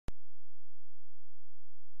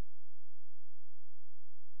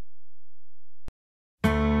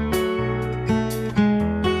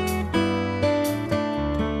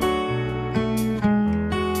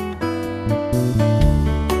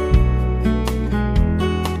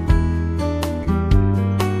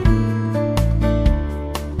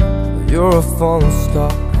You're a falling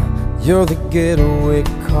star, you're the getaway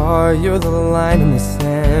car, you're the line in the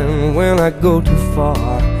sand when I go too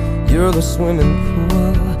far. You're the swimming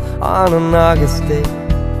pool on an August day,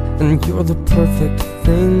 and you're the perfect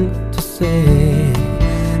thing to say.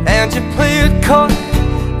 And you play it coy,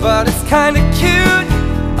 but it's kinda cute.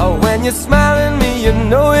 Oh, when you smile at me, you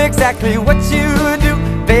know exactly what you do.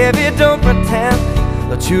 Baby, don't pretend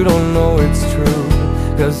that you don't know it's true,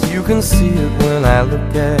 'cause you can see it when I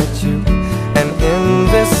look at you. And in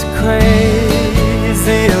this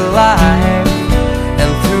crazy life,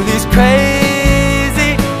 and through these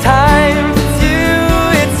crazy times,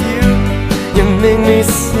 it's you, you make me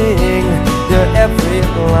sing. Your every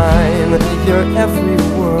line, your every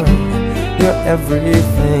word, your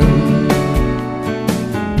everything.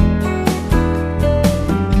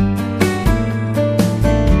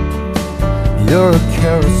 You're a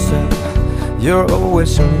carousel, you're a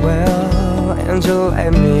wishing well, and you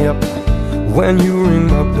light me up when you ring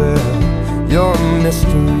my bell. You're a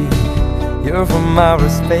mystery, you're from outer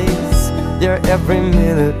space, you're every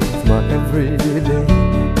minute of my everyday.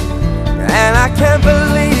 And I can't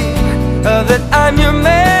believe that I'm your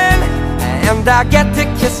man, and I get to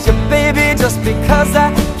kiss you, baby, just because I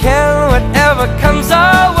can. Whatever comes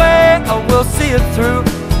our way, I will see it through,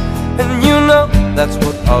 and you know that's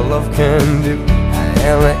what our love can do.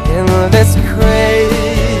 And in this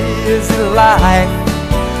crazy life,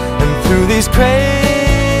 and through these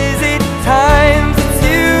crazy times,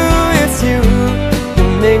 it's you, you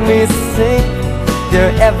make me sing. Your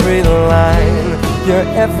every line, your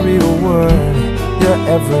every word, your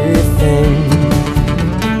everything.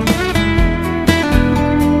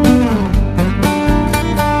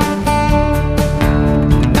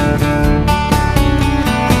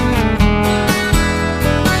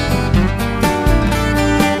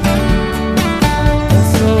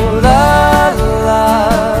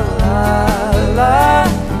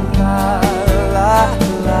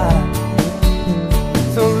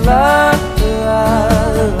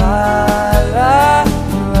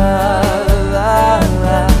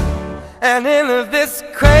 And in this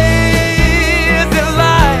crazy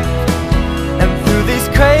life, and through these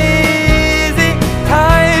crazy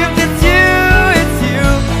times, it's you,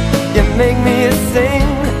 you make me sing.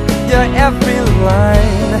 Your every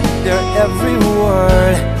line, your every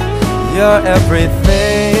word, your everything,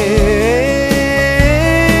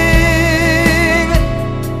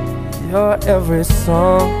 your every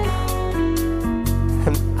song,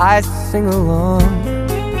 and I sing along,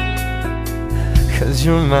 'cause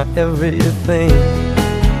you're my everything.